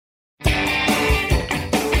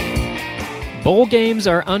Bowl games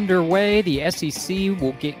are underway. The SEC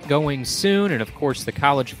will get going soon. And, of course, the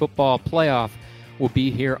college football playoff will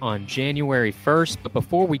be here on January 1st. But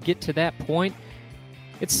before we get to that point,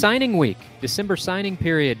 it's signing week. December signing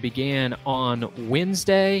period began on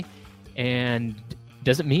Wednesday. And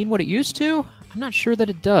does it mean what it used to? I'm not sure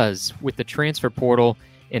that it does with the transfer portal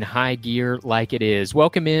in high gear like it is.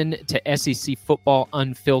 Welcome in to SEC Football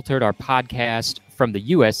Unfiltered, our podcast from the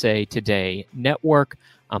USA Today Network.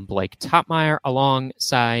 I'm Blake Topmeyer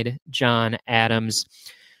alongside John Adams.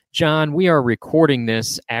 John, we are recording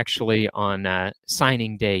this actually on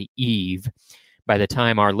signing day eve. By the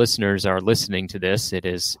time our listeners are listening to this, it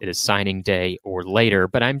is signing day or later.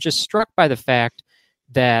 But I'm just struck by the fact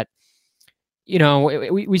that, you know,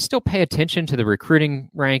 we still pay attention to the recruiting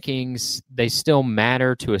rankings. They still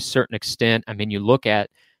matter to a certain extent. I mean, you look at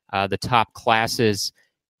the top classes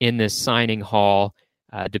in this signing hall.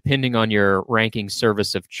 Depending on your ranking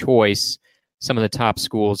service of choice, some of the top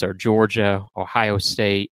schools are Georgia, Ohio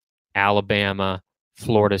State, Alabama,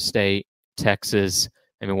 Florida State, Texas.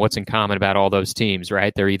 I mean, what's in common about all those teams,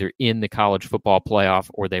 right? They're either in the college football playoff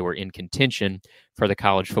or they were in contention for the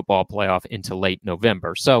college football playoff into late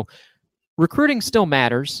November. So recruiting still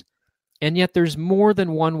matters, and yet there's more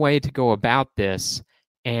than one way to go about this.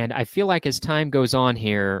 And I feel like as time goes on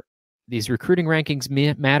here, these recruiting rankings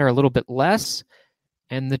matter a little bit less,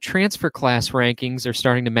 and the transfer class rankings are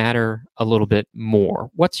starting to matter a little bit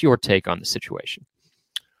more. What's your take on the situation?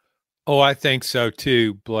 Oh, I think so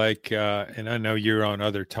too, Blake. And I know you're on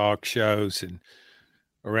other talk shows and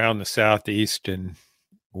around the Southeast and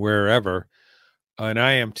wherever, and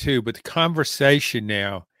I am too. But the conversation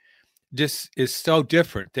now just is so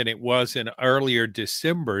different than it was in earlier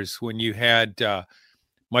Decembers when you had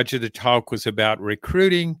much of the talk was about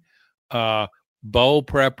recruiting, bowl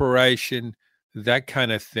preparation, that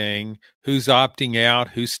kind of thing, who's opting out,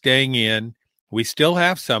 who's staying in. We still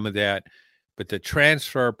have some of that, but the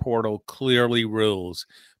transfer portal clearly rules,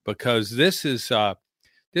 because this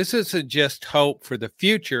isn't just hope for the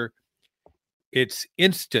future. It's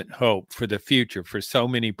instant hope for the future for so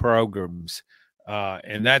many programs.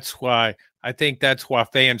 And that's why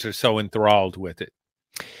fans are so enthralled with it.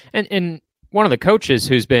 And one of the coaches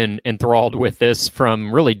who's been enthralled with this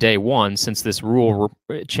from really day one, since this rule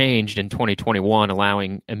changed in 2021,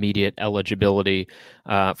 allowing immediate eligibility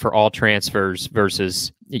for all transfers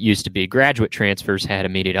versus it used to be graduate transfers had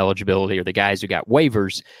immediate eligibility, or the guys who got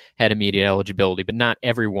waivers had immediate eligibility, but not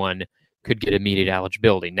everyone could get immediate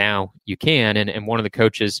eligibility. Now you can, and one of the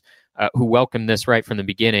coaches who welcomed this right from the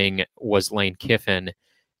beginning was Lane Kiffin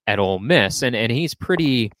at Ole Miss, and he's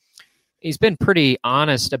been pretty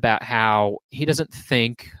honest about how he doesn't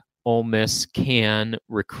think Ole Miss can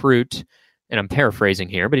recruit, and I'm paraphrasing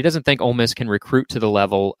here, but he doesn't think Ole Miss can recruit to the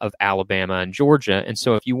level of Alabama and Georgia. And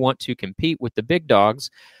so if you want to compete with the big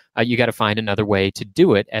dogs, you got to find another way to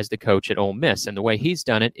do it as the coach at Ole Miss. And the way he's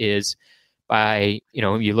done it is by,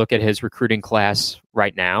 you look at his recruiting class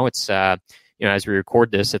right now, it's, as we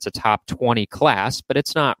record this, it's a top 20 class, but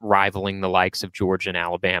it's not rivaling the likes of Georgia and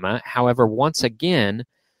Alabama. However, once again,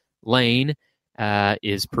 Lane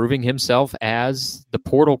is proving himself as the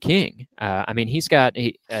portal king. I mean, he's got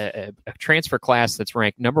a transfer class that's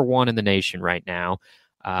ranked number one in the nation right now.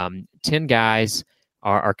 10 guys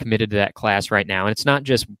are committed to that class right now. And it's not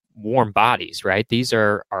just warm bodies, right? These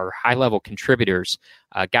are high-level contributors,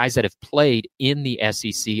 guys that have played in the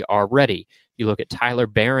SEC already. You look at Tyler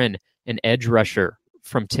Barron, an edge rusher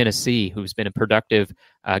from Tennessee, who's been a productive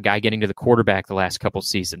guy getting to the quarterback the last couple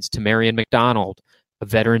seasons. Tamarian McDonald, a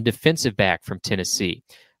veteran defensive back from Tennessee.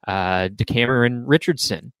 DeCameron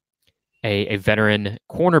Richardson, a veteran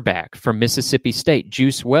cornerback from Mississippi State.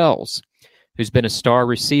 Juice Wells, who's been a star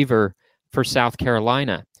receiver for South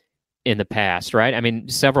Carolina in the past, right? I mean,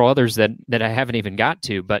 several others that I haven't even got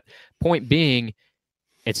to. But point being,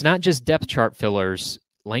 it's not just depth chart fillers.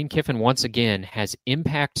 Lane Kiffin, once again, has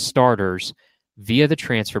impact starters via the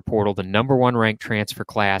transfer portal, the number one ranked transfer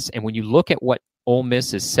class. And when you look at what Ole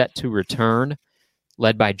Miss is set to return,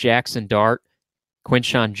 led by Jackson Dart,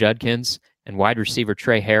 Quinshon Judkins, and wide receiver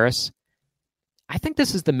Trey Harris, I think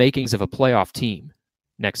this is the makings of a playoff team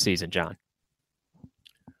next season, John.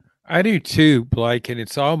 I do too, Blake, and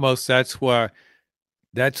it's almost that's what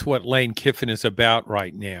Lane Kiffin is about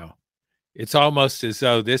right now. It's almost as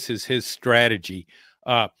though this is his strategy.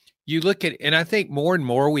 You look at, and I think more and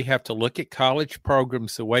more we have to look at college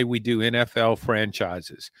programs the way we do NFL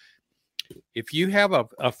franchises. If you have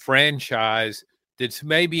a franchise that's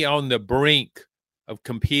maybe on the brink of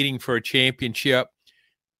competing for a championship,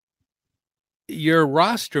 your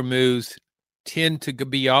roster moves tend to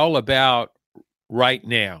be all about right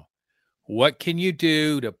now. What can you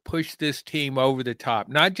do to push this team over the top?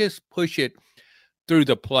 Not just push it through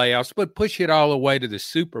the playoffs, but push it all the way to the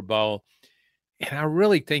Super Bowl. And I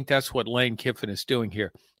really think that's what Lane Kiffin is doing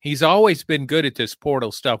here. He's always been good at this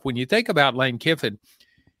portal stuff. When you think about Lane Kiffin,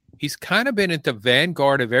 he's kind of been at the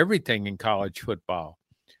vanguard of everything in college football.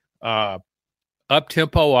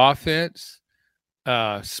 Up-tempo offense,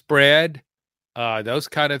 spread, those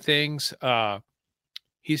kind of things.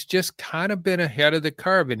 He's just kind of been ahead of the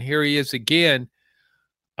curve, and here he is again.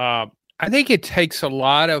 I think it takes a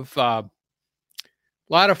lot of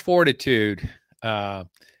fortitude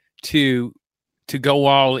to go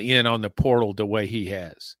all in on the portal the way he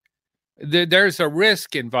has. There's a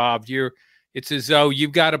risk involved. It's as though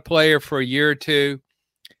you've got a player for a year or two,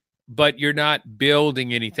 but you're not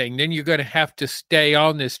building anything. Then you're going to have to stay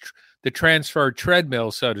on the transfer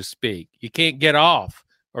treadmill, so to speak. You can't get off,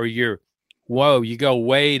 or you go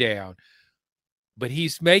way down. But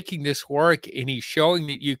he's making this work, and he's showing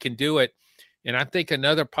that you can do it. And I think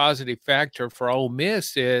another positive factor for Ole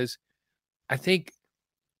Miss is I think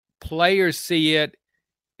players see it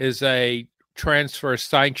as a transfer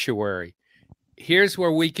sanctuary. Here's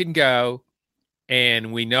where we can go,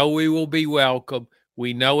 and we know we will be welcome.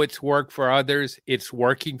 We know it's worked for others. It's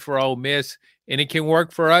working for Ole Miss, and it can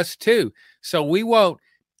work for us too. So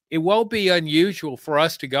it won't be unusual for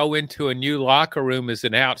us to go into a new locker room as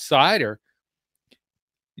an outsider.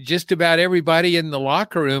 Just about everybody in the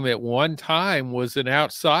locker room at one time was an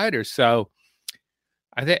outsider. So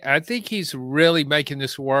I think he's really making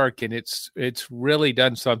this work, and it's really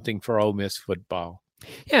done something for Ole Miss football.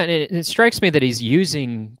 Yeah, and it strikes me that he's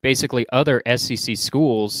using basically other SEC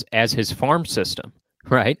schools as his farm system,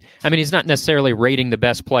 right? I mean, he's not necessarily rating the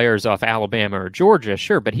best players off Alabama or Georgia,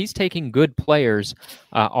 sure, but he's taking good players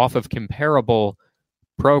off of comparable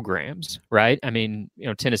programs, right? I mean,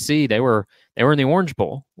 Tennessee, they were in the Orange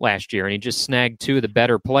Bowl last year, and he just snagged two of the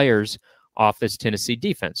better players off this Tennessee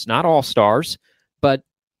defense. Not all stars, but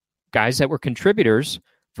guys that were contributors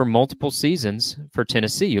for multiple seasons for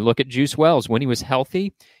Tennessee. You look at Juice Wells. When he was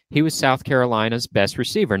healthy, he was South Carolina's best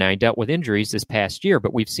receiver. Now, he dealt with injuries this past year,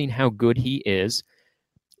 but we've seen how good he is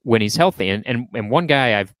when he's healthy. And one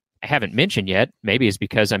guy I haven't mentioned yet, maybe is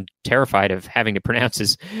because I'm terrified of having to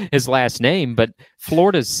pronounce his last name, but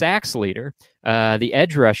Florida's sacks leader, the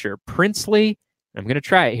edge rusher, Princely, I'm going to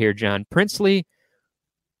try it here, John, Princely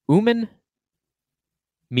Uman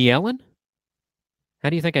Mielen? How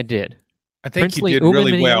do you think I did? I think Princely you did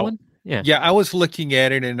really well. Yeah. Yeah, I was looking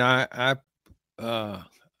at it, and I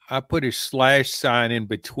put a slash sign in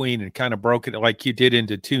between and kind of broke it like you did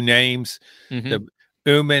into two names, the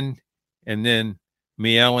Uman and then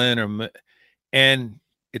Mielen, and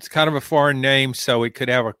it's kind of a foreign name, so it could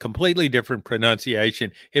have a completely different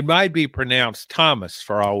pronunciation. It might be pronounced Thomas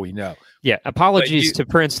for all we know. Yeah, apologies to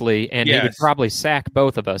Princely, and he would probably sack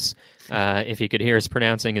both of us if he could hear us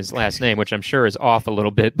pronouncing his last name, which I'm sure is off a little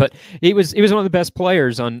bit. But he was one of the best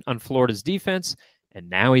players on Florida's defense, and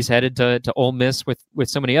now he's headed to Ole Miss with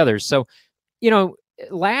so many others. So,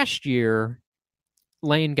 last year,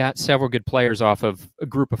 Lane got several good players off of a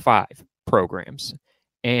group of 5 programs,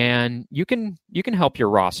 and you can help your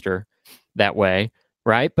roster that way,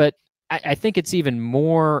 right? But I think it's even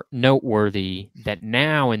more noteworthy that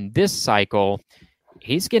now in this cycle,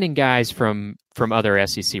 he's getting guys from other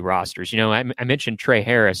SEC rosters. I mentioned Trey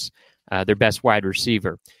Harris, their best wide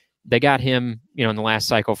receiver. They got him, in the last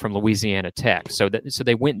cycle from Louisiana Tech. So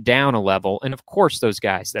they went down a level. And of course, those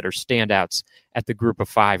guys that are standouts at the group of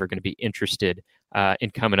 5 are going to be interested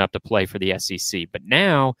in coming up to play for the SEC. But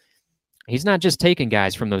now he's not just taking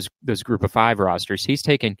guys from those group of 5 rosters. He's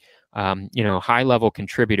taking, high-level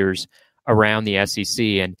contributors around the SEC.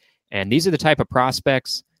 And these are the type of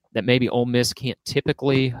prospects that maybe Ole Miss can't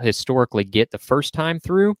typically, historically get the first time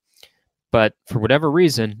through. But for whatever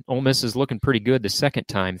reason, Ole Miss is looking pretty good the second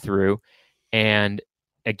time through. And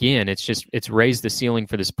again, it's raised the ceiling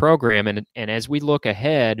for this program. And as we look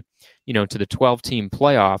ahead, to the 12-team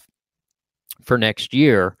playoff for next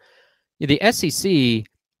year, the SEC,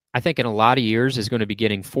 I think in a lot of years, is going to be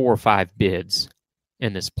getting 4 or 5 bids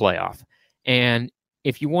in this playoff. And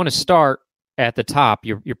if you want to start at the top,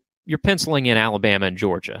 you're penciling in Alabama and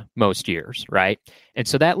Georgia most years, right? And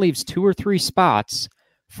so that leaves 2 or 3 spots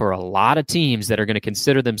for a lot of teams that are going to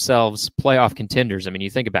consider themselves playoff contenders. I mean, you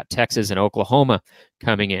think about Texas and Oklahoma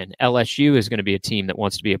coming in. LSU is going to be a team that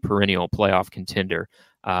wants to be a perennial playoff contender.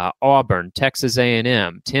 Auburn, Texas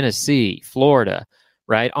A&M, Tennessee, Florida,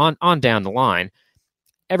 right? On down the line.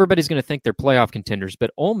 Everybody's going to think they're playoff contenders,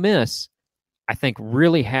 but Ole Miss, I think,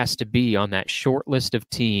 really has to be on that short list of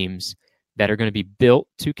teams that are going to be built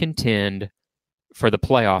to contend for the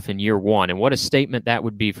playoff in year one, and what a statement that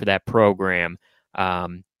would be for that program.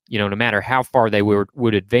 No matter how far they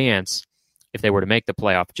would advance if they were to make the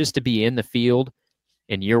playoff, just to be in the field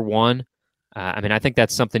in year one. I think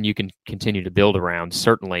that's something you can continue to build around,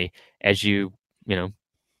 certainly as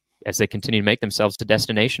as they continue to make themselves a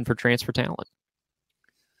destination for transfer talent.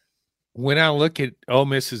 When I look at Ole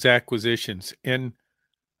Miss's acquisitions, and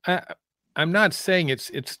I'm not saying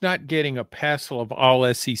it's not getting a passel of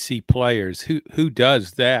all SEC players. Who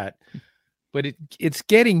does that? But it's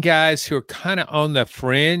getting guys who are kind of on the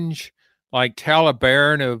fringe, like Tyler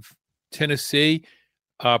Barron of Tennessee,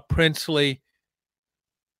 Princely,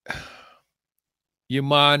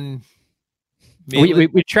 Yaman.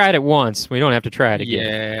 We tried it once. We don't have to try it again.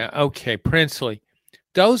 Yeah, okay, Princely.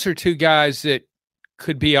 Those are two guys that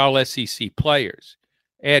could be all SEC players.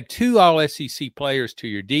 Add two all SEC players to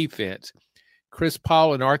your defense. Chris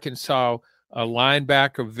Paul in Arkansas, a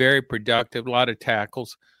linebacker, very productive, a lot of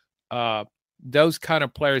tackles. Those kind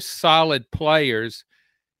of players, solid players.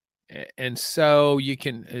 And so you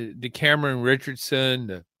can, Cameron Richardson,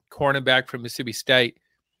 the cornerback from Mississippi State.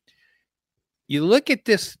 You look at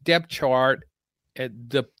this depth chart, at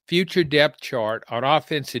the future depth chart on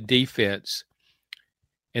offense and defense,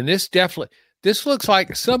 and this looks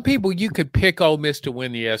like some people you could pick Ole Miss to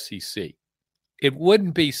win the SEC. It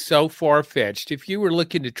wouldn't be so far-fetched. If you were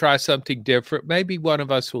looking to try something different, maybe one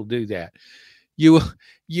of us will do that. You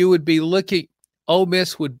would be looking, Ole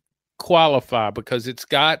Miss would qualify because it's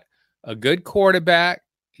got a good quarterback.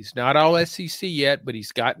 He's not all SEC yet, but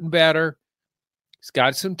he's gotten better. He's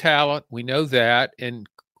got some talent. We know that. And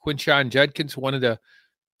Quinshon Judkins, one of the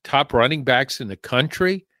top running backs in the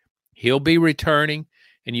country, he'll be returning.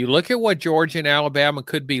 And you look at what Georgia and Alabama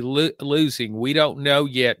could be losing. We don't know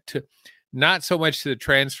yet, not so much to the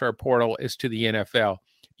transfer portal as to the NFL.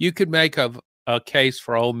 You could make a case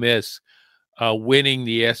for Ole Miss winning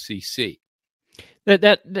the SEC.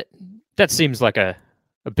 That seems like a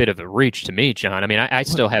bit of a reach to me, John. I mean, I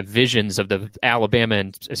still have visions of the Alabama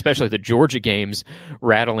and especially the Georgia games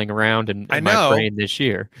rattling around in my brain this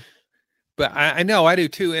year. But I know, I do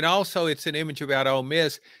too. And also it's an image about Ole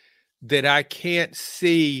Miss that I can't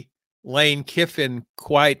see Lane Kiffin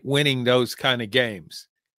quite winning those kind of games.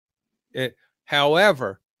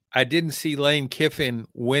 However, I didn't see Lane Kiffin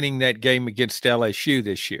winning that game against LSU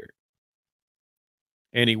this year.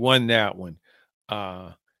 And he won that one.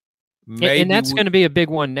 And that's going to be a big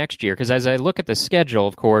one next year, because as I look at the schedule,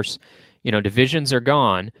 of course, divisions are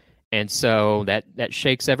gone, and so that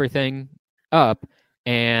shakes everything up.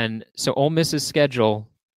 And so Ole Miss's schedule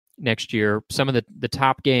next year, some of the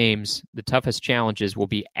top games, the toughest challenges will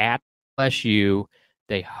be at LSU.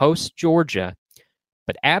 They host Georgia,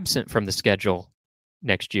 but absent from the schedule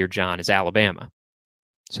next year, John, is Alabama.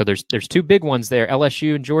 So there's two big ones there,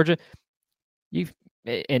 LSU and Georgia.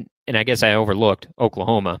 And I guess I overlooked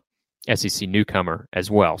Oklahoma, SEC newcomer as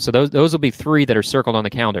well. So those will be three that are circled on the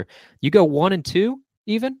calendar. You go 1-2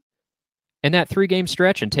 even in that 3-game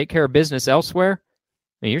stretch and take care of business elsewhere.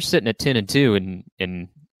 I mean, you're sitting at 10-2 and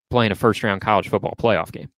playing a first-round college football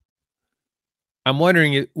playoff game. I'm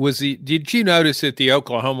wondering, did you notice that the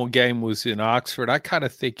Oklahoma game was in Oxford? I kind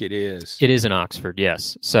of think it is. It is in Oxford,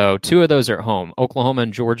 yes. So 2 of those are at home. Oklahoma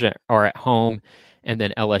and Georgia are at home, and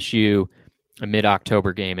then LSU, a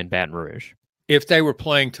mid-October game in Baton Rouge. If they were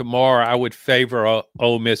playing tomorrow, I would favor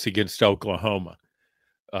Ole Miss against Oklahoma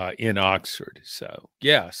in Oxford. So,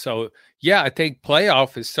 I think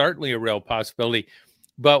playoff is certainly a real possibility.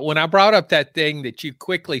 But when I brought up that thing that you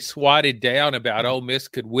quickly swatted down about Ole Miss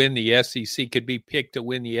could win the SEC, could be picked to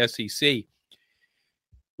win the SEC,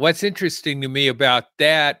 what's interesting to me about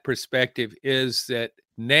that perspective is that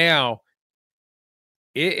now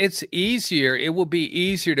it's easier. It will be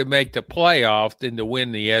easier to make the playoff than to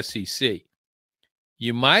win the SEC.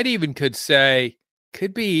 You might even could say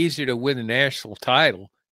could be easier to win the national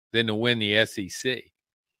title than to win the SEC.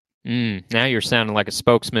 Now you're sounding like a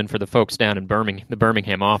spokesman for the folks down in the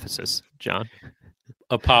Birmingham offices, John.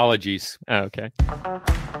 Apologies. Okay.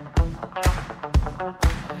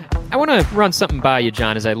 I want to run something by you,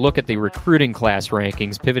 John, as I look at the recruiting class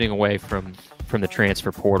rankings, pivoting away from the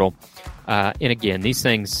transfer portal. And again, these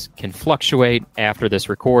things can fluctuate after this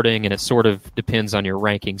recording, and it sort of depends on your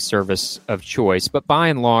ranking service of choice. But by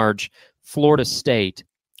and large, Florida State,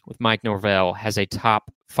 with Mike Norvell, has a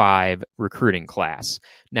top 5 recruiting class.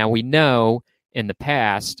 Now, we know in the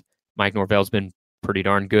past, Mike Norvell's been pretty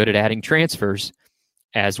darn good at adding transfers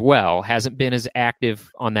as well. Hasn't been as active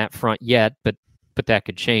on that front yet, but that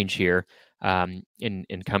could change here in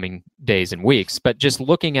coming days and weeks. But just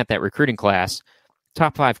looking at that recruiting class,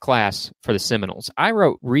 top 5 class for the Seminoles. I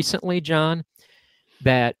wrote recently, John,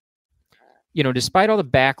 that despite all the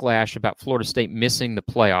backlash about Florida State missing the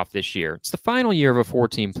playoff this year, it's the final year of a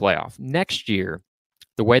 4-team playoff. Next year,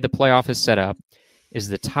 the way the playoff is set up is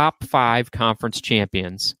the top 5 conference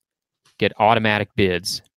champions get automatic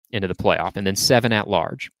bids into the playoff, and then 7 at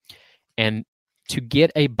large. And to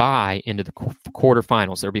get a bye into the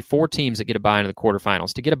quarterfinals, there'll be 4 teams that get a bye into the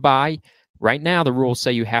quarterfinals. To get a bye, right now the rules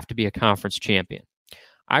say you have to be a conference champion.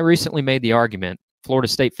 I recently made the argument, Florida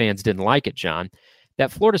State fans didn't like it, John,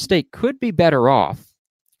 that Florida State could be better off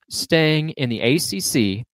staying in the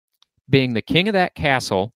ACC, being the king of that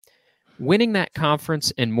castle, winning that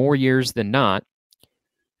conference in more years than not,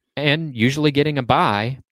 and usually getting a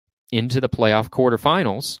bye into the playoff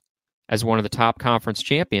quarterfinals as one of the top conference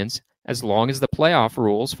champions, as long as the playoff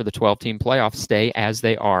rules for the 12-team playoff stay as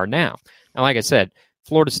they are now. Now, like I said,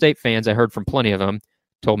 Florida State fans, I heard from plenty of them,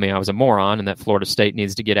 told me I was a moron and that Florida State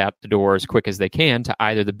needs to get out the door as quick as they can to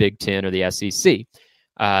either the Big Ten or the SEC.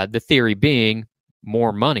 The theory being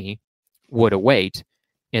more money would await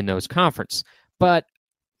in those conferences. But,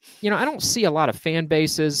 I don't see a lot of fan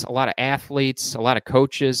bases, a lot of athletes, a lot of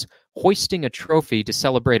coaches hoisting a trophy to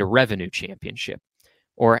celebrate a revenue championship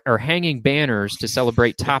or hanging banners to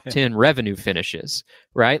celebrate top 10 revenue finishes,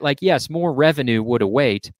 right? Like, yes, more revenue would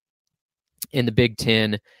await in the Big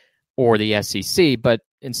Ten or the SEC, but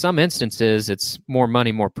in some instances, it's more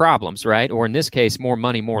money, more problems, right? Or in this case, more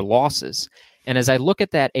money, more losses. And as I look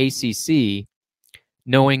at that ACC,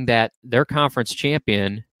 knowing that their conference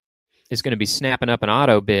champion is going to be snapping up an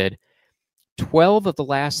auto bid, 12 of the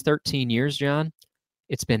last 13 years, John,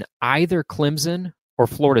 it's been either Clemson or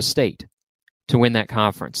Florida State to win that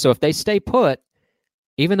conference. So if they stay put,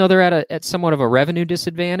 even though they're at somewhat of a revenue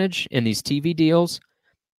disadvantage in these TV deals,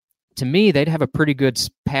 to me, they'd have a pretty good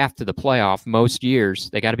path to the playoff most years.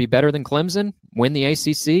 They got to be better than Clemson, win the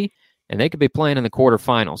ACC, and they could be playing in the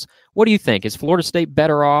quarterfinals. What do you think? Is Florida State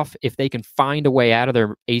better off if they can find a way out of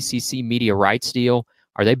their ACC media rights deal?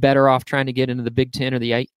 Are they better off trying to get into the Big Ten or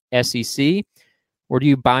the SEC? Or do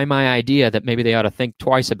you buy my idea that maybe they ought to think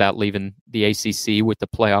twice about leaving the ACC with the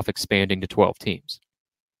playoff expanding to 12 teams?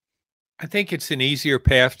 I think it's an easier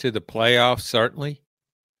path to the playoffs, certainly.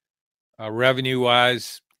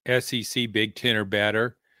 Revenue-wise, SEC, Big Ten are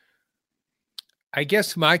better. I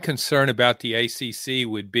guess my concern about the ACC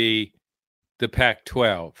would be the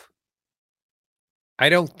Pac-12. I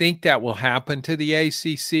don't think that will happen to the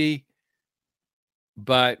ACC,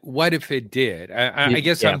 but what if it did? I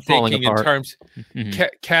guess I'm thinking in terms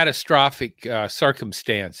catastrophic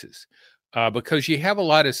circumstances, because you have a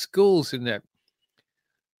lot of schools in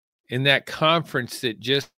that conference that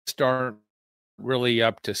just aren't really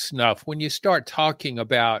up to snuff. When you start talking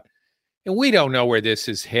about, and we don't know where this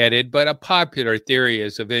is headed, but a popular theory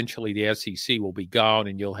is eventually the SEC will be gone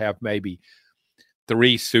and you'll have maybe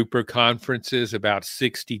 3 super conferences, about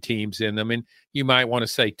 60 teams in them. And you might want to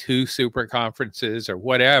say 2 super conferences or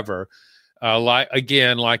whatever, like an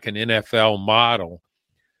NFL model.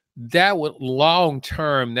 That would long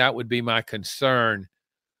term, that would be my concern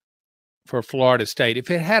for Florida State. If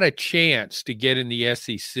it had a chance to get in the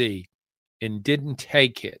SEC and didn't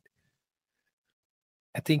take it,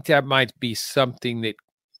 I think that might be something that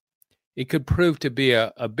it could prove to be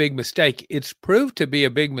a big mistake. It's proved to be a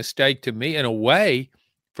big mistake to me in a way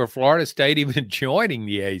for Florida State even joining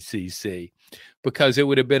the ACC, because it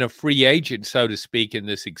would have been a free agent, so to speak, in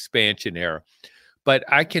this expansion era. But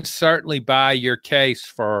I can certainly buy your case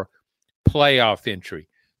for playoff entry.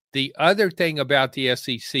 The other thing about the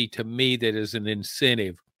SEC to me that is an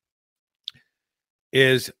incentive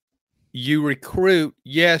is you recruit.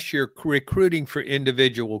 Yes, you're recruiting for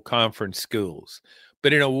individual conference schools,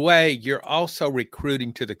 but in a way, you're also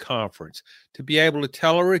recruiting to the conference to be able to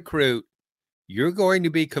tell a recruit, you're going to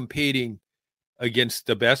be competing against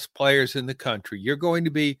the best players in the country. You're going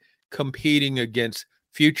to be competing against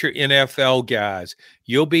future NFL guys.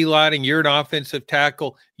 You'll be you're an offensive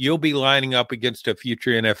tackle. You'll be lining up against a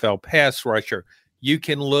future NFL pass rusher. You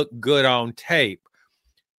can look good on tape.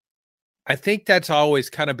 I think that's always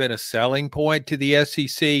kind of been a selling point to the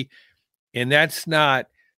SEC, and that's not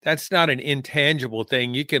an intangible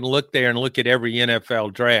thing. You can look there and look at every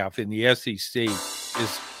NFL draft, and the SEC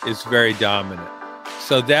is very dominant.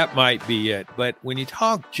 So that might be it. But when you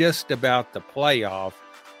talk just about the playoff,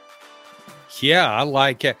 yeah, I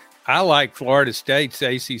like it. I like Florida State's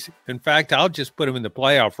ACC. In fact, I'll just put them in the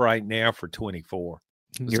playoff right now for 24.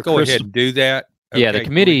 Let's go ahead and do that. Okay, yeah, the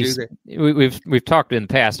committees, we've talked in the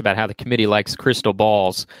past about how the committee likes crystal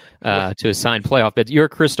balls to assign playoff, but your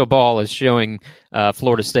crystal ball is showing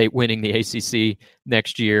Florida State winning the ACC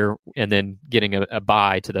next year and then getting a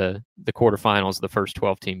bye to the quarterfinals of the first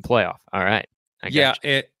 12-team playoff. All right. Yeah,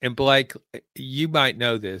 and Blake, you might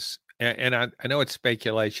know this. and I know it's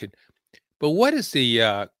speculation, but what is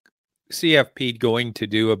the CFP going to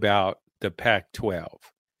do about the Pac-12?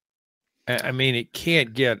 I mean, it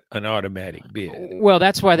can't get an automatic bid. Well,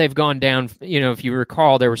 that's why they've gone down. If you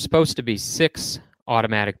recall, there were supposed to be 6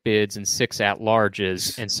 automatic bids and 6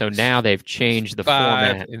 at-larges, and so now they've changed the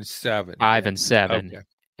format. 5 and 7. 5 and 7. Okay.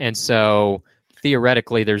 And so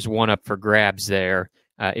theoretically, there's one up for grabs there.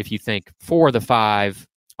 If you think 4 of the 5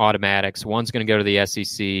 automatics, one's going to go to the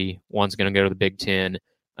SEC, one's going to go to the Big Ten,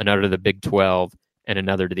 another to the Big 12, and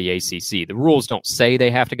another to the ACC. The rules don't say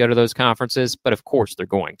they have to go to those conferences, but of course they're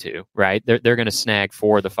going to, right? They're going to snag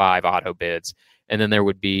 4 of the 5 auto bids, and then there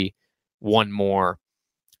would be one more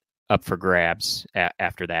up for grabs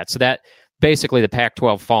after that. So that basically the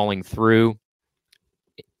Pac-12 falling through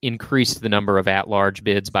increased the number of at-large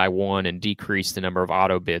bids by 1 and decreased the number of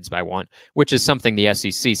auto bids by 1, which is something the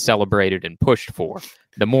SEC celebrated and pushed for.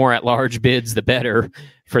 The more at-large bids, the better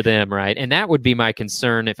for them, right? And that would be my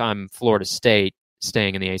concern if I'm Florida State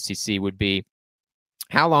staying in the ACC, would be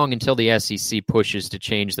how long until the SEC pushes to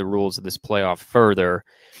change the rules of this playoff further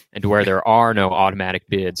and to where there are no automatic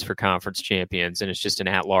bids for conference champions and it's just an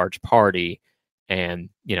at-large party, and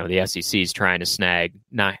the SEC is trying to snag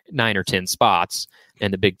 9 or 10 spots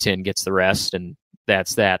and the Big Ten gets the rest, and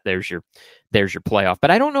that's that. There's your playoff.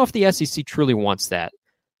 But I don't know if the SEC truly wants that,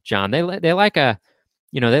 John. They like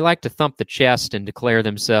they like to thump the chest and declare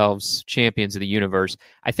themselves champions of the universe.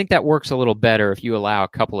 I think that works a little better if you allow a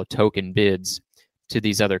couple of token bids to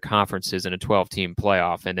these other conferences in a 12-team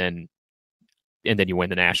playoff, and then you win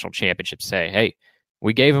the national championship. Say, hey,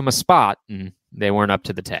 we gave them a spot, and they weren't up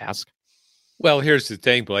to the task. Well, here's the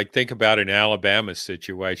thing, Blake. Think about an Alabama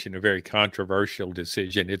situation, a very controversial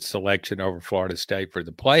decision, its selection over Florida State for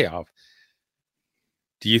the playoff.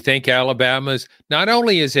 Do you think Alabama's, not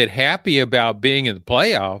only is it happy about being in the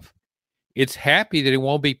playoff, it's happy that it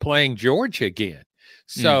won't be playing Georgia again.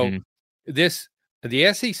 So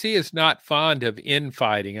the SEC is not fond of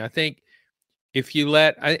infighting. I think if you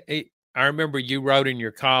I remember you wrote in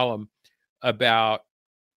your column about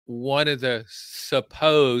one of the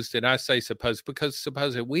supposed, and I say supposed because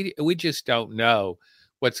supposed we just don't know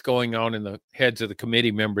what's going on in the heads of the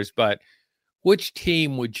committee members, but which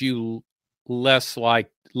team would you least like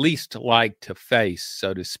to face,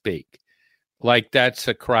 so to speak? Like that's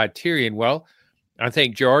a criterion. Well, I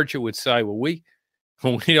think Georgia would say, well, we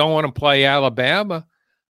don't want to play Alabama.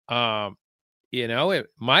 It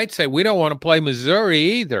might say we don't want to play Missouri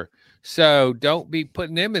either. So don't be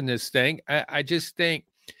putting them in this thing. I just think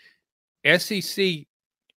SEC,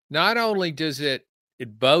 not only does it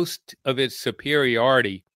boast of its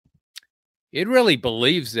superiority, it really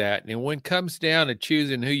believes that. And when it comes down to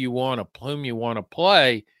choosing whom you want to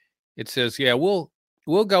play, it says, yeah, we'll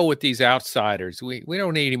go with these outsiders. We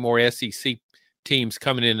don't need any more SEC teams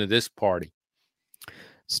coming into this party.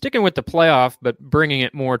 Sticking with the playoff, but bringing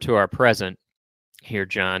it more to our present here,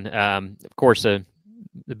 John. Of course, the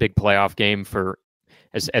big playoff game for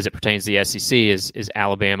as it pertains to the SEC is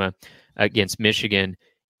Alabama against Michigan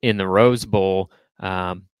in the Rose Bowl.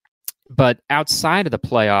 But outside of the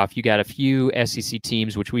playoff, you got a few SEC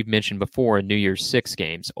teams, which we've mentioned before in New Year's 6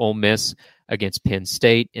 games. Ole Miss against Penn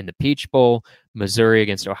State in the Peach Bowl, Missouri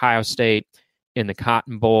against Ohio State in the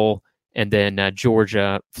Cotton Bowl, and then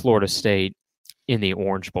Georgia, Florida State in the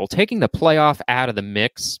Orange Bowl. Taking the playoff out of the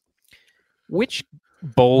mix, which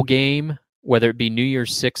bowl game, whether it be New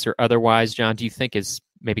Year's 6 or otherwise, John, do you think is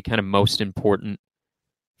maybe kind of most important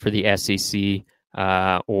for the SEC,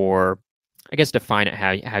 or I guess define it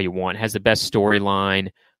how you want, has the best storyline,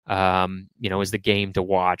 is the game to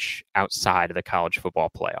watch outside of the college football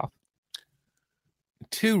playoff?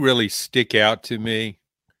 2 really stick out to me,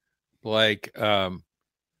 like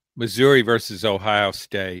Missouri versus Ohio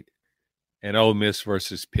State and Ole Miss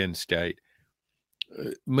versus Penn State.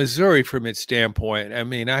 Missouri, from its standpoint, I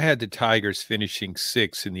mean, I had the Tigers finishing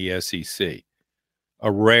 6th in the SEC.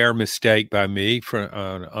 A rare mistake by me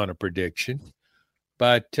on a prediction.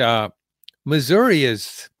 But Missouri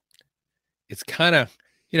it's kind of,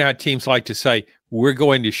 how teams like to say, we're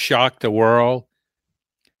going to shock the world.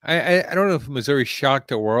 I don't know if Missouri shocked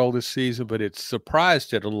the world this season, but it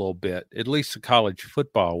surprised it a little bit, at least the college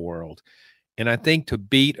football world. And I think to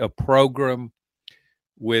beat a program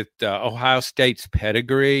with Ohio State's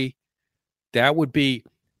pedigree, I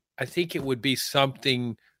think it would be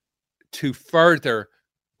something to further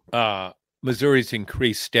Missouri's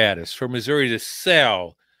increased status, for Missouri to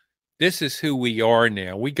sell, this is who we are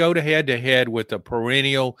now. We go to head with a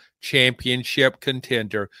perennial championship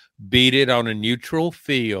contender, beat it on a neutral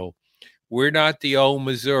field. We're not the old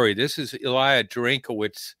Missouri. This is Elijah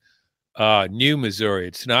Drinkowitz, new Missouri.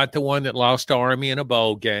 It's not the one that lost Army in a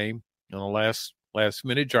bowl game. on a last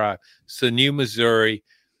minute drive. So New Missouri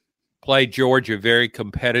played Georgia very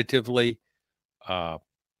competitively,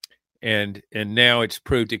 and now it's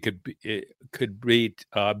proved it could beat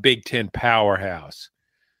a Big Ten powerhouse.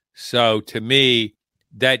 So to me,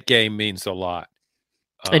 that game means a lot.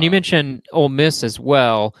 And you mentioned Ole Miss as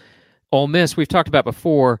well. Ole Miss, we've talked about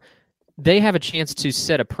before, they have a chance to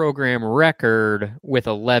set a program record with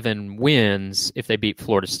 11 wins if they beat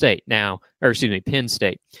Florida State Penn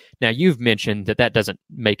State. Now, you've mentioned that doesn't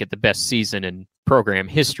make it the best season in program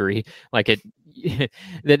history.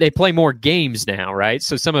 They play more games now, right?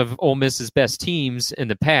 So some of Ole Miss's best teams in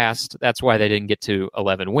the past, that's why they didn't get to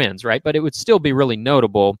 11 wins, right? But it would still be really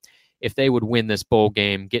notable if they would win this bowl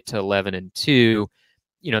game, get to 11-2.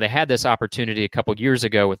 They had this opportunity a couple years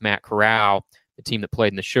ago with Matt Corral, the team that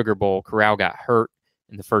played in the Sugar Bowl. Corral got hurt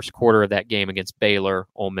in the first quarter of that game against Baylor.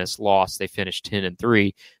 Ole Miss lost. They finished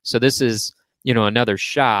 10-3. So this is, another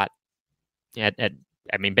shot at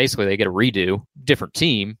basically they get a redo, different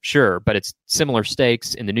team, sure, but it's similar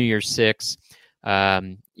stakes in the New Year's Six,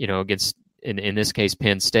 against, in this case,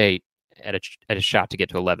 Penn State at a shot to get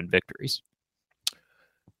to 11 victories.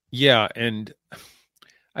 Yeah, and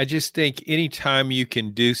I just think anytime you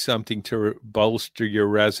can do something to bolster your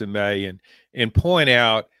resume and point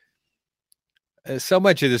out, so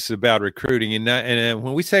much of this is about recruiting. And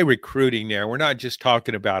when we say recruiting now, we're not just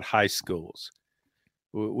talking about high schools.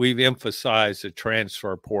 We've emphasized the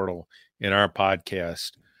transfer portal in our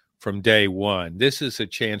podcast from day one. This is a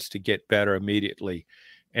chance to get better immediately.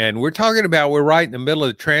 And we're right in the middle of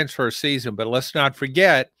the transfer season, but let's not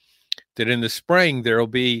forget that in the spring, there will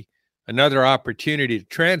be another opportunity to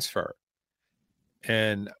transfer.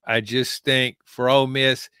 And I just think for Ole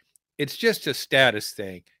Miss, it's just a status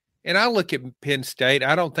thing. And I look at Penn State,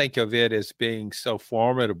 I don't think of it as being so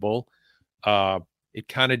formidable. It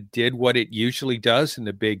kind of did what it usually does in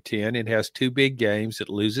the Big Ten. It has two big games. It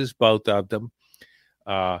loses both of them.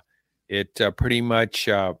 It pretty much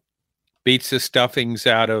beats the stuffings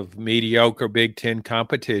out of mediocre Big Ten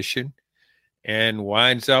competition and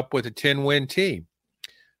winds up with a 10-win team.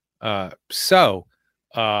 But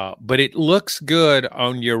it looks good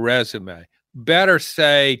on your resume. Better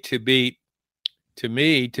say to beat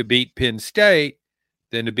Penn State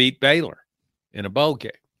than to beat Baylor in a bowl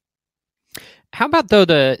game. How about, though,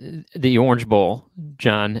 the Orange Bowl,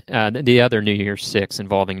 John, the other New Year's Six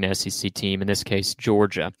involving an SEC team, in this case,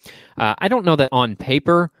 Georgia? I don't know that on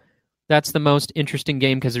paper that's the most interesting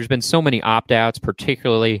game because there's been so many opt-outs,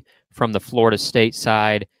 particularly from the Florida State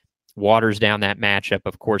side. Waters down that matchup.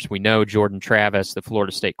 Of course, we know Jordan Travis, the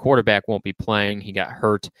Florida State quarterback, won't be playing. He got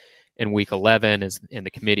hurt in Week 11, and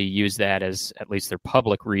the committee used that as at least part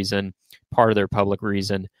of their public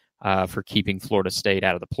reason for keeping Florida State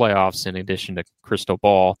out of the playoffs, in addition to crystal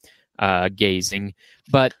ball gazing.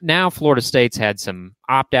 But now Florida State's had some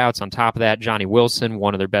opt-outs on top of that. Johnny Wilson,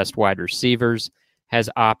 one of their best wide receivers, has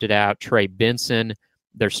opted out. Trey Benson,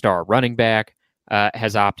 their star running back,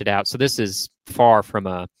 has opted out. So this is far from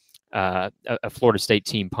a Florida State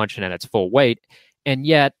team punching at its full weight. And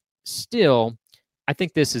yet, still, I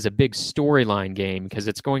think this is a big storyline game because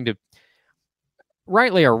it's going to,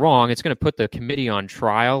 rightly or wrong, it's going to put the committee on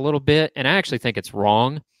trial a little bit. And I actually think it's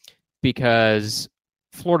wrong because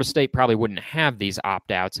Florida State probably wouldn't have these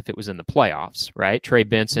opt-outs if it was in the playoffs, right? Trey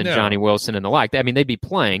Benson, no. Johnny Wilson, and the like. I mean, they'd be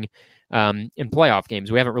playing in playoff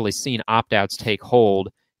games. We haven't really seen opt-outs take hold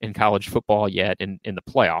in college football yet in the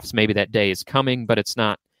playoffs. Maybe that day is coming, but it's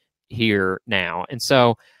not here now. And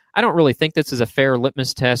so I don't really think this is a fair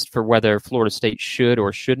litmus test for whether Florida State should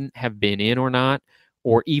or shouldn't have been in or not,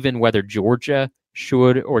 or even whether Georgia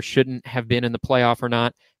should or shouldn't have been in the playoff or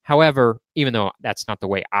not. However, even though that's not the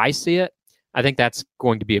way I see it, I think that's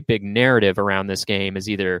going to be a big narrative around this game, is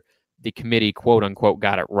either the committee, quote unquote,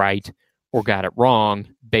 got it right or got it wrong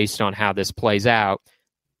based on how this plays out,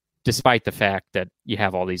 despite the fact that you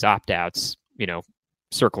have all these opt-outs,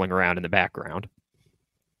 circling around in the background.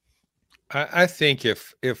 I think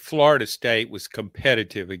if Florida State was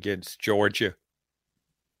competitive against Georgia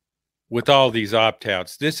with all these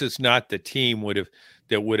opt-outs, this is not the team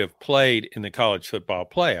that would have played in the college football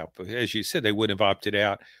playoff. As you said, they wouldn't have opted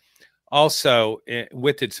out. Also,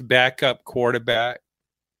 with its backup quarterback,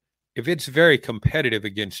 if it's very competitive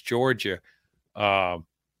against Georgia,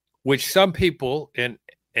 which some people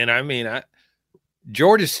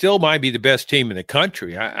Georgia still might be the best team in the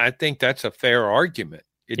country. I think that's a fair argument.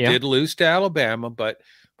 It did lose to Alabama, but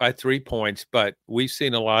by 3 points. But we've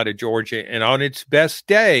seen a lot of Georgia, and on its best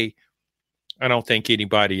day, I don't think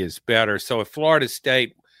anybody is better. So if Florida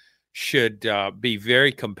State should be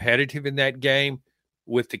very competitive in that game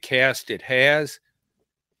with the cast it has,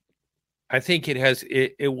 I think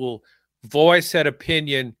it will voice that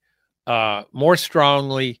opinion more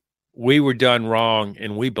strongly. We were done wrong,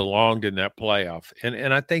 and we belonged in that playoff.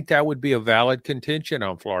 And I think that would be a valid contention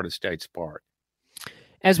on Florida State's part.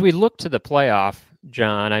 As we look to the playoff,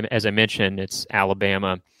 John, as I mentioned, it's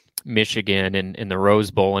Alabama, Michigan, in the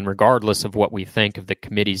Rose Bowl, and regardless of what we think of the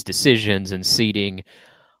committee's decisions and seeding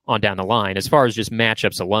on down the line, as far as just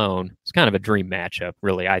matchups alone, it's kind of a dream matchup,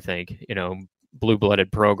 really, I think.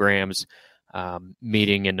 Blue-blooded programs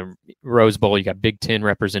meeting in the Rose Bowl. You got Big Ten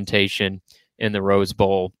representation in the Rose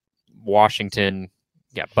Bowl. Washington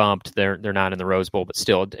got bumped. They're not in the Rose Bowl, but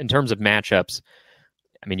still, in terms of matchups,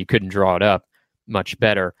 I mean, you couldn't draw it up much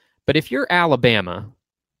better. But if you're Alabama,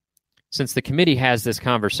 since the committee has this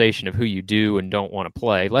conversation of who you do and don't want to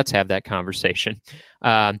play, let's have that conversation.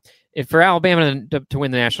 If for Alabama to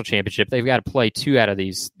win the national championship, they've got to play two out of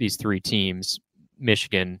these three teams,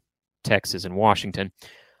 Michigan, Texas, and Washington.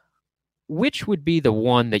 Which would be the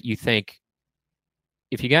one that you think,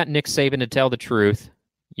 if you got Nick Saban to tell the truth,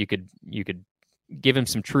 you could give him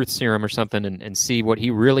some truth serum or something and see what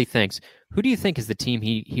he really thinks? Who do you think is the team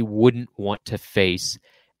he wouldn't want to face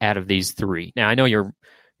out of these three? Now, I know your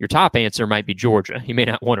top answer might be Georgia. He may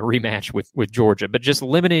not want a rematch with Georgia, but just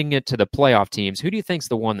limiting it to the playoff teams, who do you think is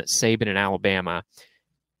the one that Saban and Alabama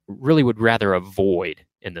really would rather avoid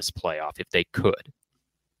in this playoff if they could?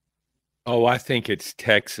 Oh, I think it's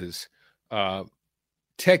Texas.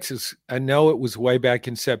 Texas, I know it was way back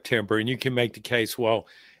in September, and you can make the case, well,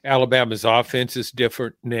 Alabama's offense is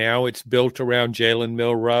different now. It's built around Jalen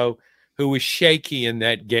Milroe, who was shaky in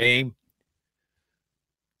that game.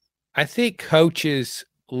 I think coaches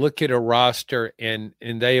look at a roster and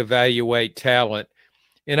they evaluate talent,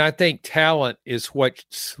 and I think talent is what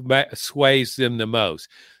sways them the most.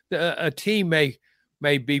 A team may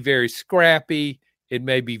be very scrappy, it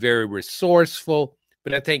may be very resourceful,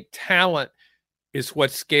 but I think talent is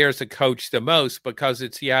what scares a coach the most, because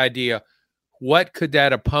it's the idea, what could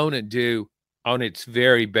that opponent do on its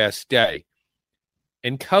very best day?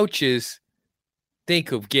 And coaches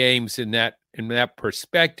think of games in that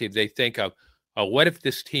perspective. They think of, oh, what if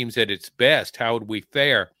this team's at its best? How would we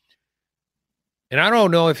fare? And I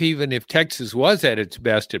don't know if Texas was at its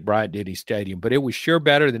best at Bryant-Denny Stadium, but it was sure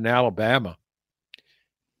better than Alabama.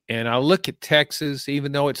 And I look at Texas,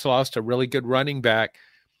 even though it's lost a really good running back,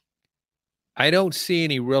 I don't see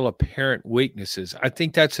any real apparent weaknesses. I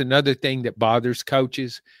think that's another thing that bothers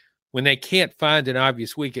coaches when they can't find an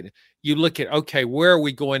obvious weakness. You look at, okay, where are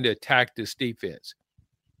we going to attack this defense?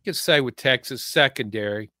 You could say with Texas,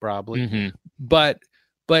 secondary probably, but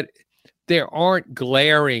there aren't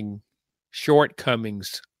glaring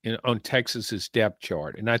shortcomings on Texas's depth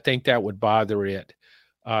chart, and I think that would bother it.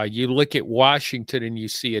 You look at Washington and you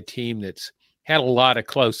see a team that's had a lot of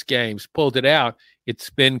close games, pulled it out. It's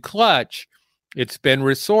been clutch. It's been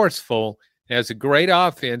resourceful, has a great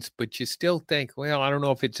offense, but you still think, well, I don't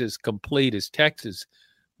know if it's as complete as Texas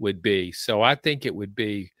would be. So I think it would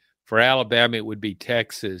be, for Alabama, it would be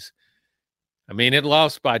Texas. I mean, it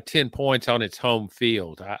lost by 10 points on its home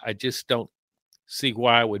field. I just don't see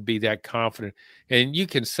why it would be that confident. And you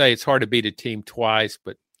can say it's hard to beat a team twice,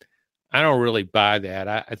 but I don't really buy that.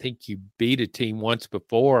 I think you beat a team once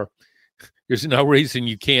before. There's no reason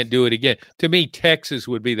you can't do it again. To me, Texas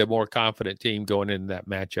would be the more confident team going into that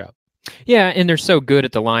matchup. Yeah, and they're so good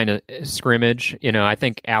at the line of scrimmage. I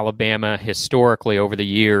think Alabama historically over the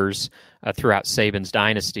years throughout Saban's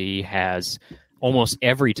dynasty has almost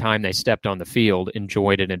every time they stepped on the field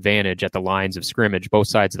enjoyed an advantage at the lines of scrimmage, both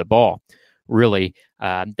sides of the ball. Really,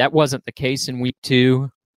 that wasn't the case in week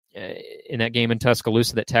 2 in that game in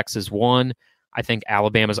Tuscaloosa that Texas won. I think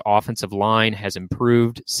Alabama's offensive line has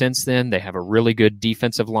improved since then. They have a really good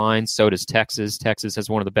defensive line. So does Texas. Texas has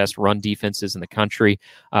one of the best run defenses in the country.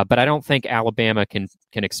 But I don't think Alabama can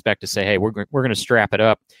expect to say, hey, we're going to strap it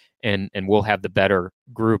up and we'll have the better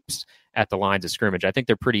groups at the lines of scrimmage. I think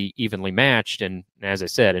they're pretty evenly matched. And as I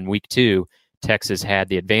said, in week 2, Texas had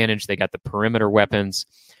the advantage. They got the perimeter weapons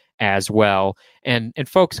as well. And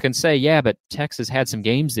folks can say, yeah, but Texas had some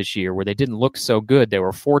games this year where they didn't look so good. They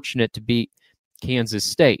were fortunate to beat Kansas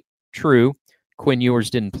State. True, Quinn Ewers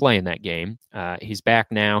didn't play in that game. He's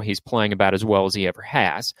back now. He's playing about as well as he ever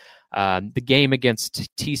has. The game against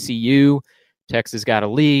TCU, Texas got a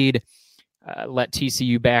lead, let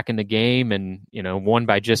TCU back in the game, and won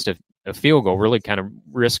by just a field goal. Really kind of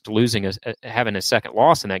risked losing, having a second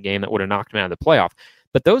loss in that game that would have knocked him out of the playoff.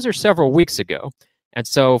 But those are several weeks ago. And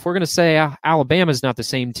so if we're going to say Alabama's not the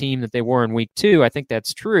same team that they were in week 2, I think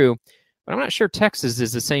that's true. But I'm not sure Texas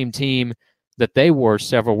is the same team that they were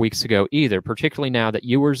several weeks ago either, particularly now that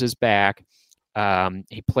Ewers is back.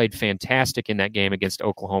 He played fantastic in that game against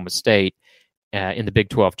Oklahoma State. in the Big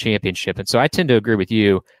 12 championship. And so I tend to agree with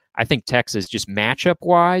you. I think Texas, just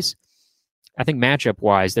matchup-wise,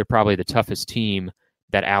 they're probably the toughest team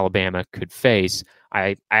that Alabama could face.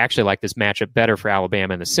 I actually like this matchup better for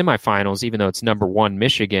Alabama in the semifinals, even though it's number one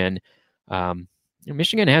Michigan.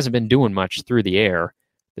 Michigan hasn't been doing much through the air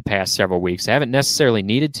the past several weeks. They haven't necessarily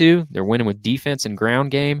needed to. They're winning with defense and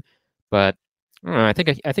ground game, but I don't know, I think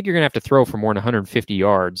you're going to have to throw for more than 150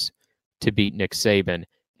 yards to beat Nick Saban,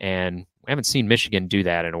 and we haven't seen Michigan do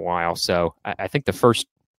that in a while. So I think the first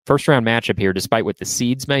round matchup here, despite what the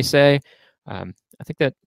seeds may say, I think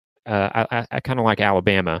that I kind of like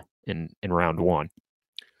Alabama in round one.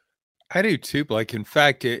 I do too, Blake. In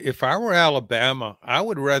fact, if I were Alabama, I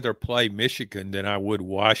would rather play Michigan than I would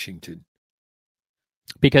Washington.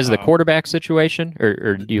 Because of the quarterback situation,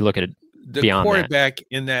 or do you look at it beyond that? The quarterback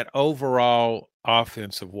in that overall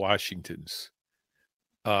offense of Washington's.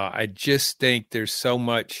 I just think there's so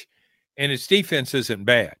much, and its defense isn't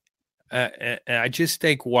bad. And I just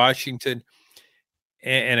think Washington,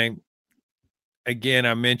 and again,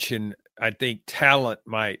 I mentioned, I think talent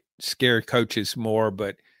might scare coaches more,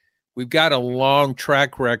 but we've got a long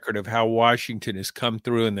track record of how Washington has come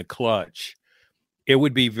through in the clutch. It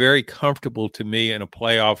would be very comfortable to me in a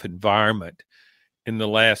playoff environment in the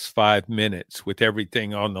last 5 minutes with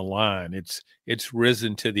everything on the line. It's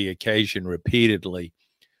risen to the occasion repeatedly.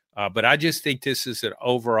 But I just think this is an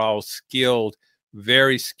overall skilled,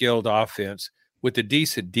 very skilled offense with a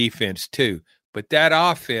decent defense too. But that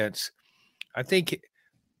offense, I think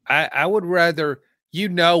I would rather,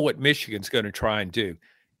 what Michigan's going to try and do.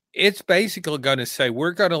 It's basically going to say,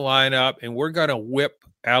 we're going to line up and we're going to whip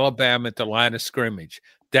Alabama at the line of scrimmage.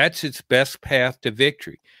 That's its best path to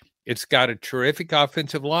victory. It's got a terrific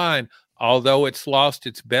offensive line, although it's lost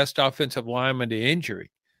its best offensive lineman to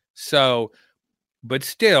injury. So, but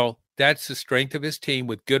still, that's the strength of his team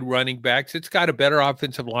with good running backs. It's got a better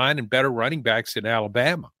offensive line and better running backs than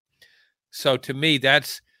Alabama. So to me,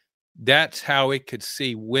 that's how it could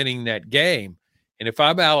see winning that game. And if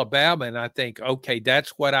I'm Alabama and I think, okay,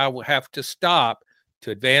 that's what I will have to stop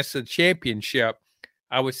to advance to the championship,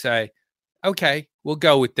 I would say, okay, we'll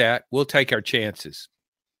go with that. We'll take our chances.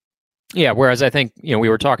 Yeah, whereas I think, we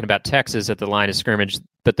were talking about Texas at the line of scrimmage,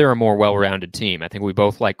 but they're a more well-rounded team. I think we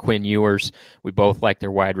both like Quinn Ewers. We both like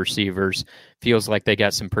their wide receivers. Feels like they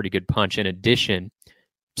got some pretty good punch in addition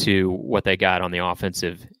to what they got on the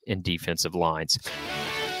offensive and defensive lines.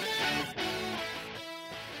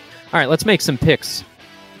 All right, let's make some picks,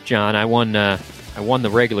 John. I won the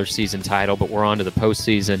regular season title, but we're on to the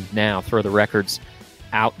postseason now. Throw the records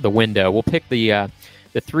out the window. We'll pick the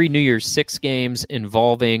 3 New Year's Six games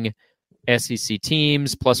involving SEC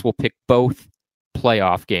teams, plus we'll pick both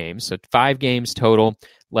playoff games. So 5 games total.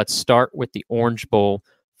 Let's start with the Orange Bowl.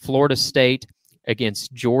 Florida State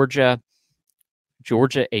against Georgia.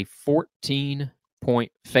 Georgia, a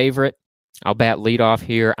 14-point favorite. I'll bat leadoff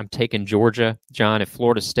here. I'm taking Georgia, John, at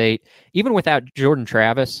Florida State. Even without Jordan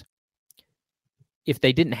Travis, if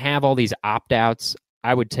they didn't have all these opt-outs,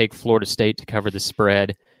 I would take Florida State to cover the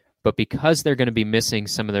spread. But because they're going to be missing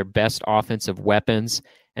some of their best offensive weapons,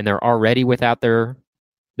 and they're already without their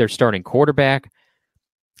starting quarterback,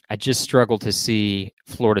 I just struggle to see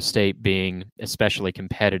Florida State being especially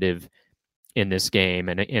competitive in this game.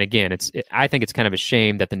 And again, I think it's kind of a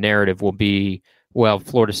shame that the narrative will be, well,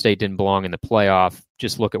 Florida State didn't belong in the playoff.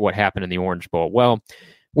 Just look at what happened in the Orange Bowl. Well,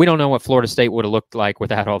 we don't know what Florida State would have looked like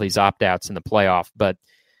without all these opt-outs in the playoff, but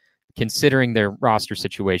considering their roster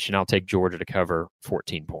situation, I'll take Georgia to cover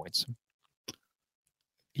 14 points.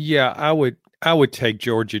 Yeah, I would take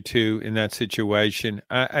Georgia too in that situation.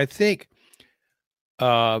 I think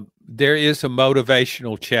there is a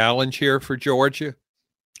motivational challenge here for Georgia.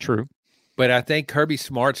 True. But I think Kirby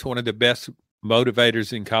Smart's one of the best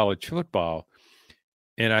motivators in college football.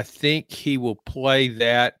 And I think he will play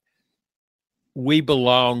that we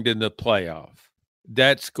belonged in the playoff.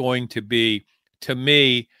 That's going to be, to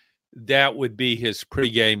me, that would be his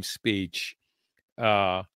pregame speech.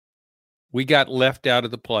 We got left out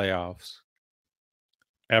of the playoffs.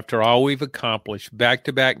 After all we've accomplished,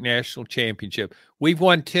 back-to-back national championship. We've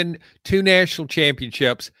won 2 national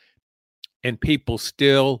championships, and people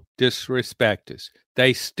still disrespect us.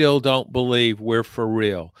 They still don't believe we're for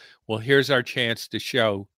real. Well, here's our chance to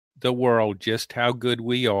show the world just how good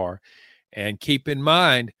we are. And keep in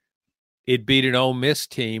mind, it beat an Ole Miss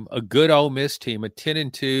team, a good Ole Miss team, a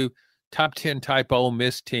 10-2, top 10 type Ole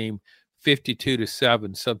Miss team,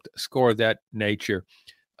 52-7, some score of that nature.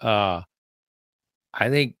 I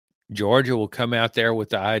think Georgia will come out there with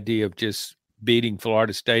the idea of just beating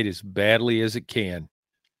Florida State as badly as it can.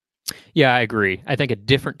 Yeah, I agree. I think a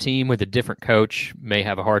different team with a different coach may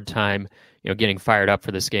have a hard time getting fired up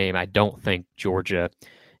for this game. I don't think Georgia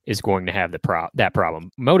is going to have that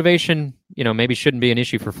problem. Motivation, maybe shouldn't be an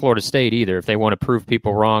issue for Florida State either. If they want to prove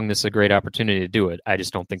people wrong, this is a great opportunity to do it. I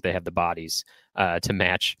just don't think they have the bodies to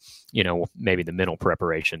match, maybe the mental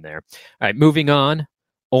preparation there. All right, moving on.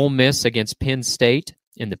 Ole Miss against Penn State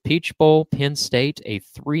in the Peach Bowl. Penn State, a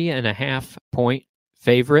 3.5-point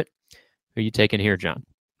favorite. Who are you taking here, John?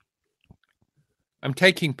 I'm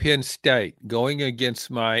taking Penn State, going against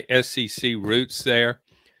my SEC roots there.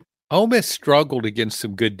 Ole Miss struggled against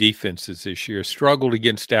some good defenses this year, struggled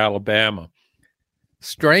against Alabama.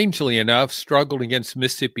 Strangely enough, struggled against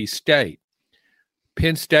Mississippi State.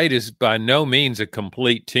 Penn State is by no means a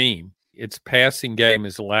complete team. Its passing game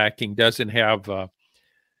is lacking, doesn't have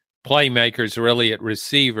playmakers really at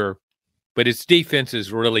receiver, but its defense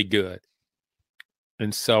is really good.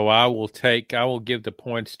 And so I will give the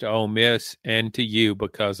points to Ole Miss and to you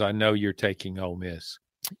because I know you're taking Ole Miss.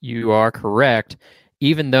 You are correct.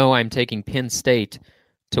 Even though I'm taking Penn State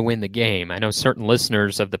to win the game, I know certain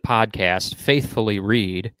listeners of the podcast faithfully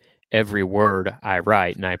read every word I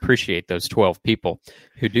write, and I appreciate those 12 people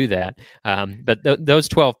who do that. But those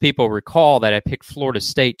 12 people recall that I picked Florida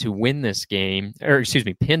State to win this game,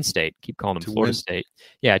 Penn State. Keep calling them Florida State.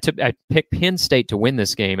 Yeah, I picked Penn State to win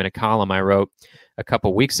this game in a column I wrote a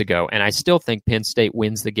couple weeks ago, and I still think Penn State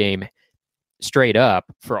wins the game straight up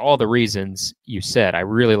for all the reasons you said. I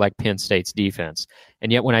really like Penn State's defense.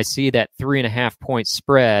 And yet when I see that 3.5-point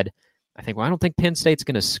spread, I think, well, I don't think Penn State's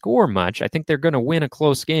going to score much. I think they're going to win a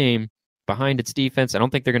close game behind its defense. I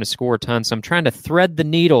don't think they're going to score a ton. So I'm trying to thread the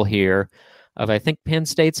needle here of I think Penn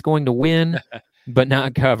State's going to win, but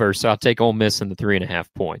not cover. So I'll take Ole Miss in the 3.5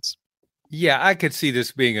 points. Yeah, I could see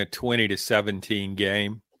this being a 20-17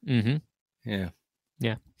 game. Mm-hmm. Yeah.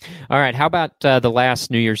 Yeah. All right. How about the last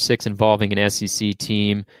New Year's Six involving an SEC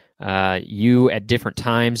team? You, at different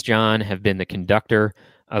times, John, have been the conductor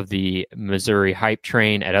of the Missouri hype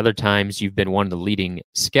train. At other times, you've been one of the leading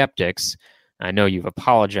skeptics. I know you've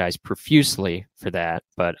apologized profusely for that,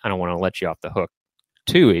 but I don't want to let you off the hook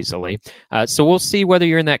too easily. So we'll see whether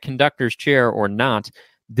you're in that conductor's chair or not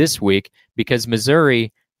this week, because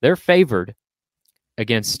Missouri, they're favored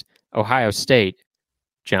against Ohio State.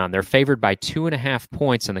 John, they're favored by 2.5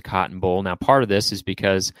 points in the Cotton Bowl. Now, part of this is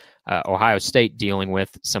because Ohio State dealing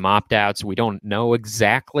with some opt-outs. We don't know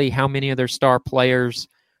exactly how many of their star players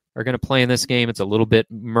are going to play in this game. It's a little bit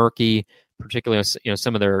murky, particularly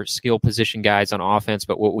some of their skill position guys on offense.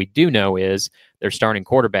 But what we do know is their starting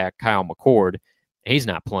quarterback, Kyle McCord, he's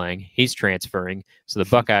not playing. He's transferring. So the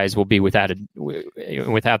Buckeyes will be without their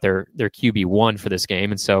QB1 for this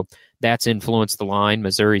game. And so that's influenced the line.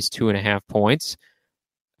 Missouri's 2.5 points.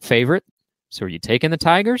 Favorite. So are you taking the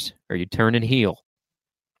Tigers or are you turning heel?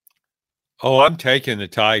 Oh, I'm taking the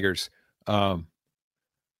Tigers. Ohio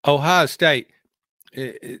State,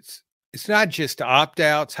 it's not just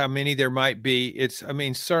opt-outs, how many there might be.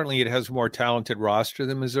 Certainly it has a more talented roster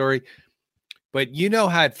than Missouri, but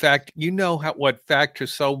what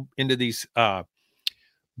factors so into these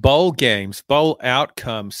bowl games, bowl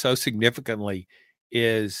outcomes so significantly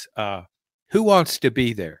is who wants to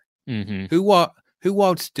be there? Mm-hmm. Who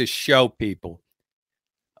wants to show people?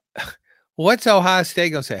 What's Ohio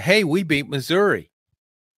State going to say? Hey, we beat Missouri.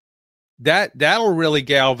 That'll really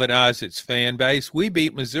galvanize its fan base. We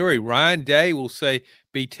beat Missouri. Ryan Day will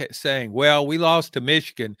saying, well, we lost to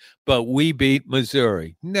Michigan, but we beat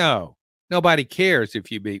Missouri. No, nobody cares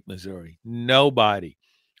if you beat Missouri. Nobody.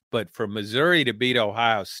 But for Missouri to beat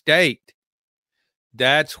Ohio State,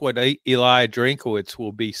 that's what Eli Drinkowitz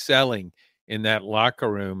will be selling in that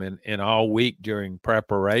locker room and all week during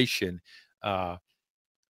preparation.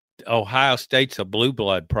 Ohio State's a blue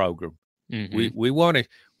blood program. Mm-hmm.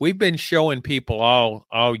 We've been showing people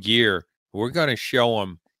all year. We're going to show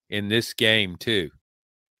them in this game too.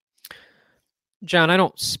 John, I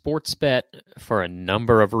don't sports bet for a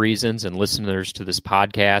number of reasons, and listeners to this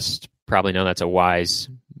podcast probably know that's a wise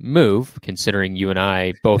move, considering you and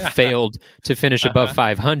I both failed to finish above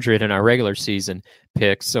 500 in our regular season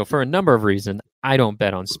picks. So for a number of reasons, I don't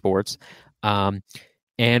bet on sports. And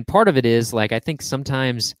part of it is, I think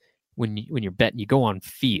sometimes when you're betting, you go on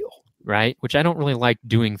feel, right? Which I don't really like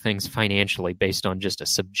doing things financially based on just a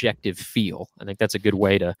subjective feel. I think that's a good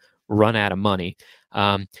way to run out of money.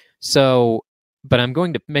 But I'm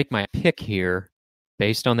going to make my pick here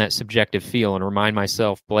based on that subjective feel and remind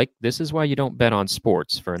myself, Blake, this is why you don't bet on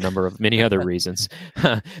sports for a number of many other reasons.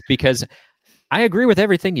 Because I agree with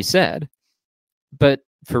everything you said, but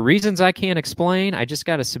for reasons I can't explain, I just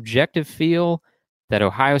got a subjective feel that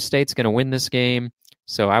Ohio State's going to win this game.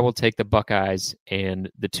 So I will take the Buckeyes and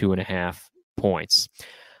the 2.5 points.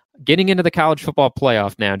 Getting into the college football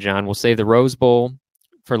playoff now, John. We'll save the Rose Bowl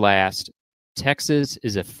for last. Texas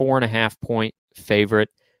is a 4.5-point favorite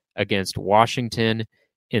against Washington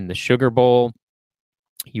in the Sugar Bowl.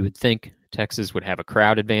 You would think Texas would have a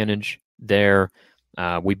crowd advantage there.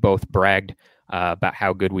 We both bragged about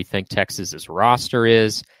how good we think Texas's roster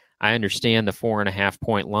is. I understand the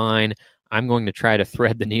 4.5-point line. I'm going to try to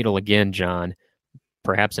thread the needle again, John.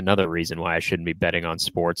 Perhaps another reason why I shouldn't be betting on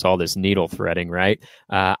sports, all this needle threading, right?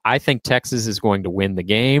 I think Texas is going to win the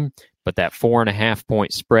game, but that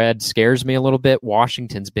 4.5-point spread scares me a little bit.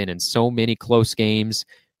 Washington's been in so many close games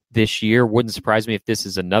this year. Wouldn't surprise me if this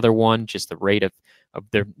is another one, just the rate of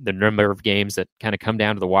the number of games that kind of come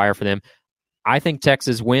down to the wire for them. I think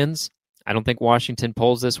Texas wins. I don't think Washington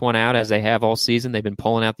pulls this one out as they have all season. They've been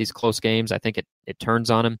pulling out these close games. I think it turns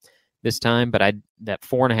on them this time, but that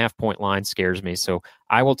 4.5-point line scares me. So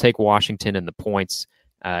I will take Washington in the points,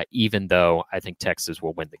 even though I think Texas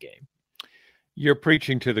will win the game. You're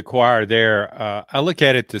preaching to the choir there. I look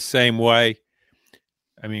at it the same way.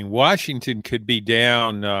 I mean, Washington could be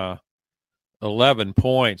down 11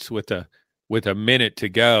 points with a minute to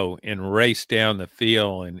go and race down the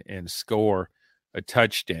field and score a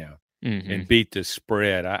touchdown and beat the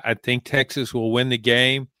spread. I think Texas will win the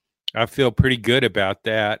game. I feel pretty good about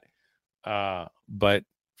that. But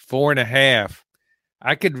 4.5,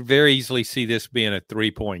 I could very easily see this being a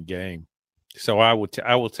 3-point game. So I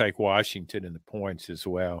will take Washington in the points as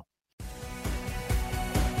well.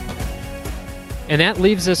 And that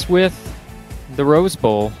leaves us with the Rose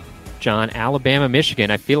Bowl, John. Alabama,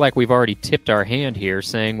 Michigan. I feel like we've already tipped our hand here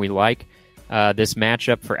saying we like this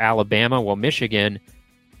matchup for Alabama. Well, Michigan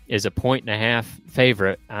is a 1.5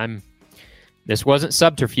 favorite. This wasn't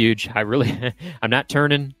subterfuge. I'm not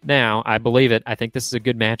turning now. I believe it. I think this is a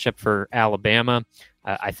good matchup for Alabama.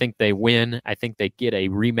 I think they win. I think they get a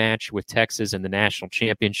rematch with Texas in the national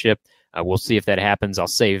championship. We'll see if that happens. I'll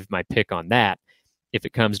save my pick on that if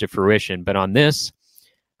it comes to fruition. But on this,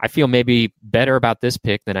 I feel maybe better about this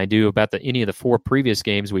pick than I do about any of the 4 previous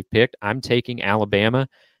games we've picked. I'm taking Alabama,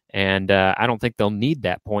 and I don't think they'll need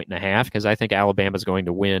that 1.5 because I think Alabama's going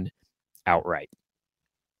to win outright.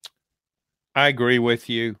 I agree with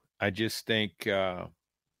you. I just think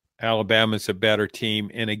Alabama's a better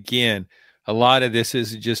team. And again, a lot of this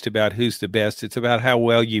isn't just about who's the best. It's about how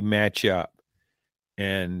well you match up.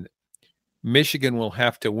 And Michigan will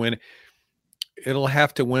have to win. It'll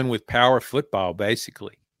have to win with power football,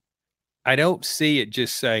 basically. I don't see it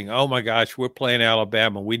just saying, oh, my gosh, we're playing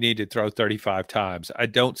Alabama. We need to throw 35 times. I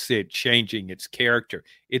don't see it changing its character.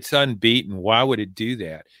 It's unbeaten. Why would it do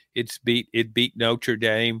that? It beat Notre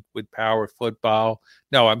Dame with power football.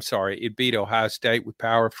 No, I'm sorry. It beat Ohio State with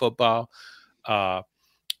power football.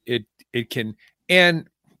 It can, and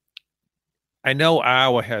I know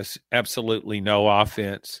Iowa has absolutely no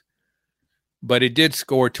offense, but it did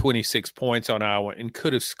score 26 points on Iowa and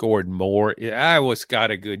could have scored more. Iowa's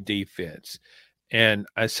got a good defense. And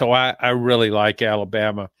so I really like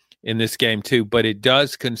Alabama in this game too, but it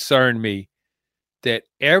does concern me that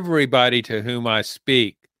everybody to whom I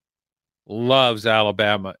speak loves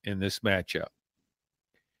Alabama in this matchup.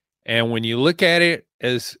 And when you look at it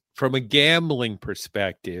as from a gambling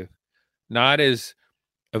perspective, not as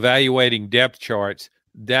evaluating depth charts,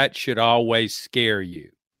 that should always scare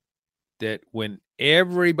you. That when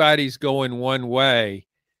everybody's going one way,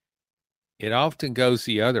 it often goes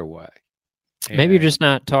the other way. And maybe you're just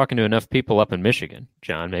not talking to enough people up in Michigan,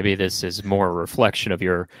 John. Maybe this is more a reflection of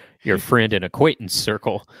your friend and acquaintance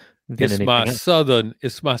circle. It's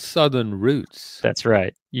my southern roots. That's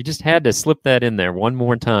right. You just had to slip that in there one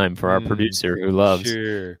more time for our producer who loves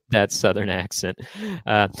that southern accent.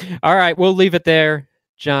 All right, we'll leave it there,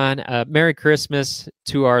 John. Merry Christmas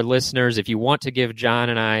to our listeners. If you want to give John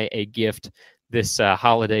and I a gift this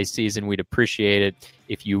holiday season, we'd appreciate it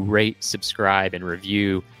if you rate, subscribe, and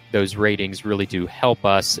review. Those ratings really do help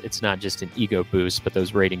us. It's not just an ego boost, but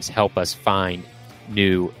those ratings help us find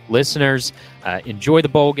new listeners. Enjoy the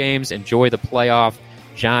bowl games. Enjoy the playoff.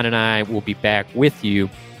 John and I will be back with you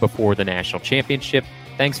before the national championship.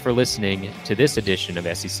 Thanks for listening to this edition of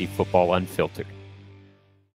SEC Football Unfiltered.